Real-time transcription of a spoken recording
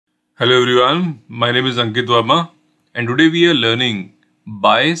Hello everyone, my name is Ankit Verma and today we are learning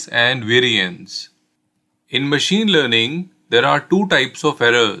bias and variance. In machine learning, there are two types of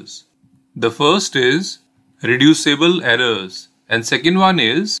errors. The first is reducible errors and second one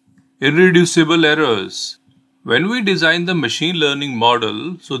is irreducible errors. When we design the machine learning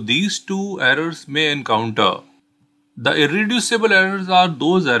model, so these two errors may encounter. The irreducible errors are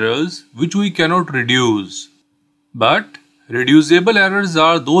those errors which we cannot reduce. But reducible errors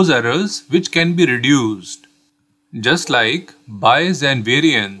are those errors which can be reduced, just like bias and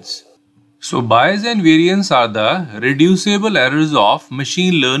variance. So bias and variance are the reducible errors of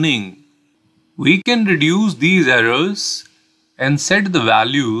machine learning. We can reduce these errors and set the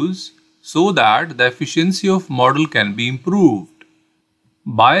values so that the efficiency of model can be improved.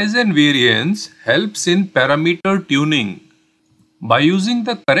 Bias and variance helps in parameter tuning. By using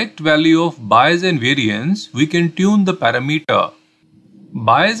the correct value of bias and variance, we can tune the parameter.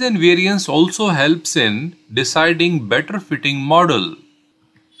 Bias and variance also helps in deciding better fitting model.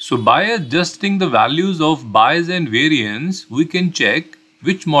 So by adjusting the values of bias and variance, we can check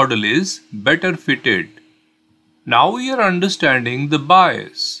which model is better fitted. Now we are understanding the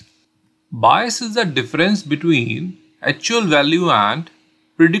bias. Bias is the difference between actual value and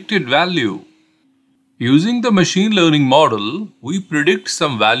predicted value. Using the machine learning model, we predict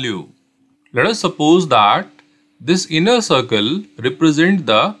some value. Let us suppose that this inner circle represents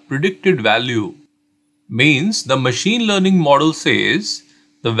the predicted value. Means the machine learning model says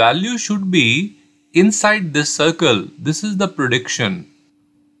the value should be inside this circle. This is the prediction.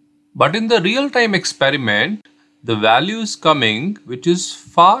 But in the real-time experiment, the value is coming which is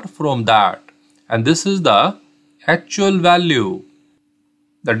far from that. And this is the actual value.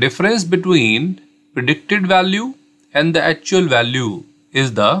 The difference between predicted value and the actual value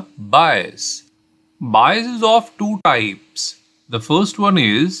is the bias. Bias is of two types. The first one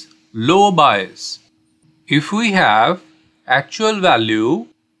is low bias. If we have actual value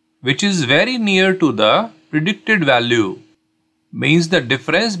which is very near to the predicted value, means the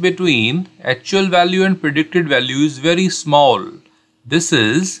difference between actual value and predicted value is very small. This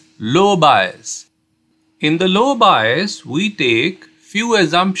is low bias. In the low bias, we take few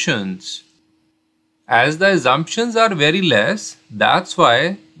assumptions. As the assumptions are very less, that's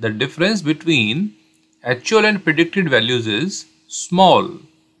why the difference between actual and predicted values is small.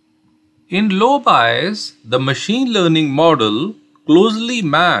 In low bias, the machine learning model closely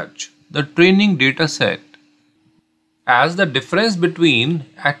match the training data set. As the difference between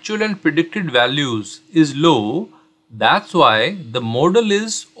actual and predicted values is low, that's why the model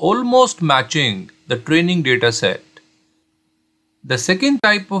is almost matching the training data set. The second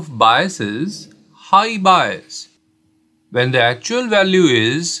type of bias is high bias. When the actual value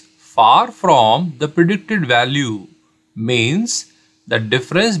is far from the predicted value, means the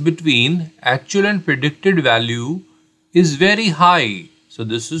difference between actual and predicted value is very high. So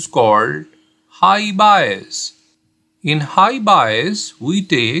this is called high bias. In high bias, we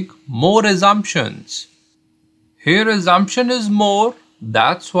take more assumptions. Here assumption is more,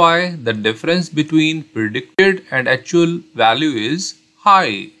 that's why the difference between predicted and actual value is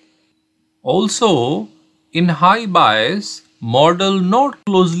high. Also, in high bias, model not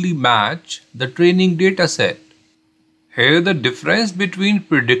closely match the training data set. Here the difference between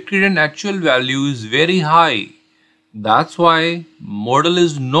predicted and actual value is very high. That's why model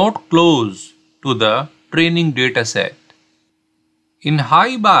is not close to the training data set. In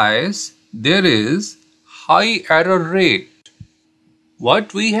high bias, there is high error rate.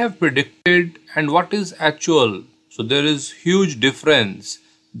 What we have predicted and what is actual. So there is huge difference.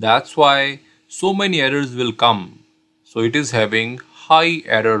 That's why so many errors will come. So it is having high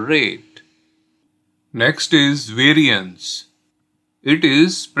error rate. Next is variance. It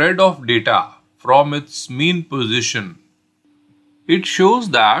is spread of data from its mean position. It shows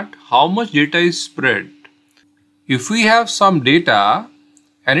that how much data is spread. If we have some data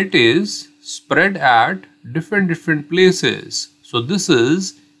and it is spread at different places, so this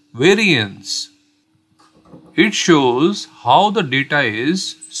is variance. It shows how the data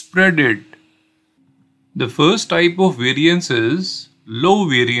is spreaded. The first type of variance is low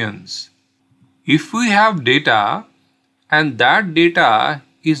variance. If we have data and that data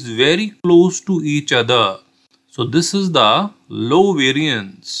is very close to each other, so this is the low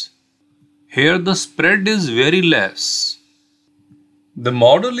variance. Here the spread is very less. The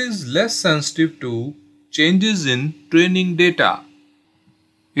model is less sensitive to changes in training data.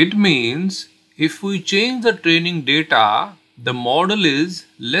 It means if we change the training data, the model is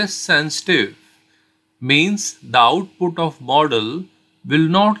less sensitive. Means the output of model will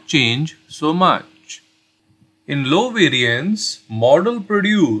not change so much. In low variance, model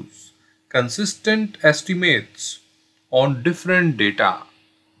produce consistent estimates on different data.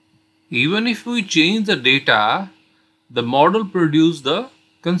 Even if we change the data, the model produces the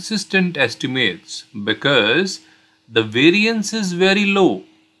consistent estimates because the variance is very low.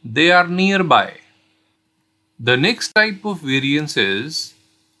 They are nearby. The next type of variance is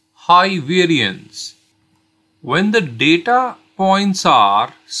high variance. When the data points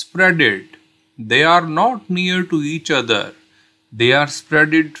are spreaded, they are not near to each other. They are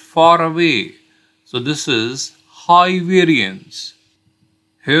spreaded far away. So this is high variance.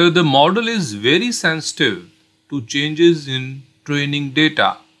 Here the model is very sensitive to changes in training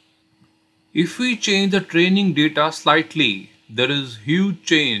data. If we change the training data slightly, there is huge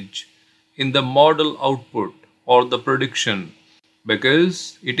change in the model output or the prediction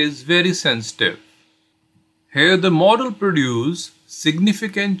because it is very sensitive. Here the model produces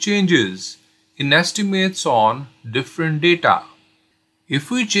significant changes in estimates on different data. If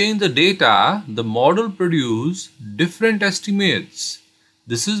we change the data, the model produces different estimates.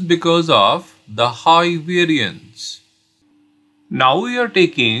 This is because of the high variance. Now we are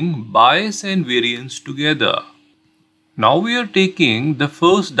taking bias and variance together. Now we are taking the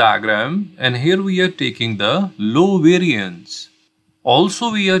first diagram and here we are taking the low variance.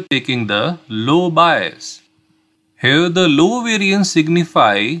 Also we are taking the low bias. Here the low variance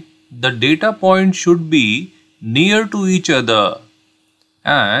signify the data point should be near to each other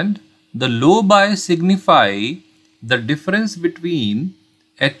and the low bias signify the difference between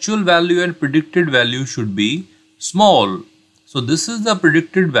actual value and predicted value should be small. So this is the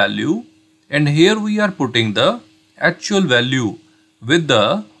predicted value and here we are putting the actual value with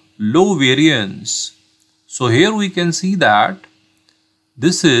the low variance. So here we can see that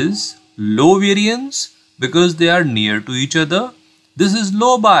this is low variance because they are near to each other. This is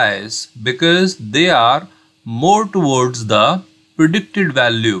low bias because they are more towards the predicted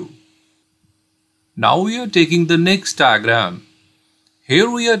value. Now we are taking the next diagram. Here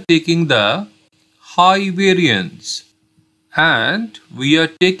we are taking the high variance and we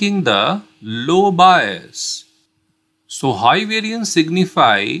are taking the low bias. So high variance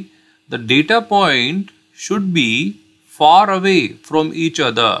signify the data point should be far away from each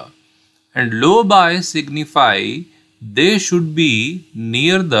other and low bias signify they should be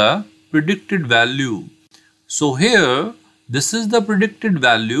near the predicted value. So here this is the predicted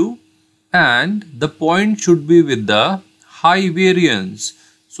value and the point should be with the high variance.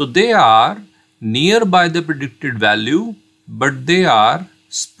 So they are nearby the predicted value but they are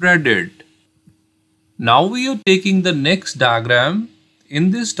spreaded. Now we are taking the next diagram.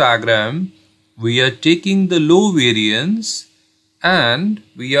 In this diagram we are taking the low variance and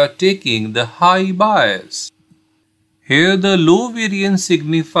we are taking the high bias. Here the low variance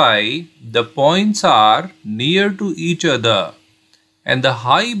signify the points are near to each other and the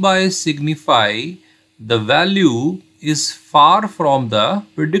high bias signify the value is far from the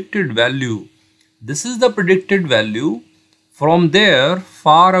predicted value. This is the predicted value. From there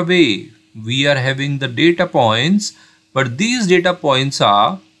far away we are having the data points but these data points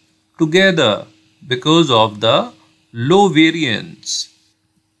are together because of the low variance.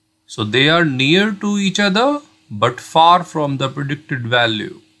 So they are near to each other but far from the predicted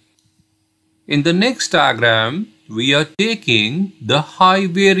value. In the next diagram we are taking the high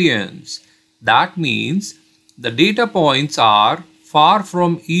variance. That means the data points are far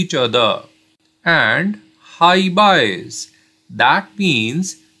from each other and high bias. That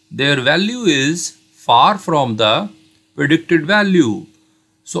means their value is far from the predicted value.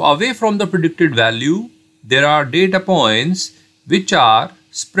 So away from the predicted value there are data points which are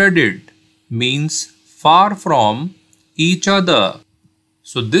spreaded, means far from each other.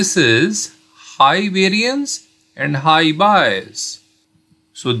 So this is high variance and high bias.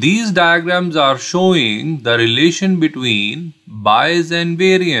 So these diagrams are showing the relation between bias and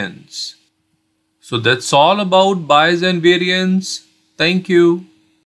variance. So that's all about bias and variance. Thank you.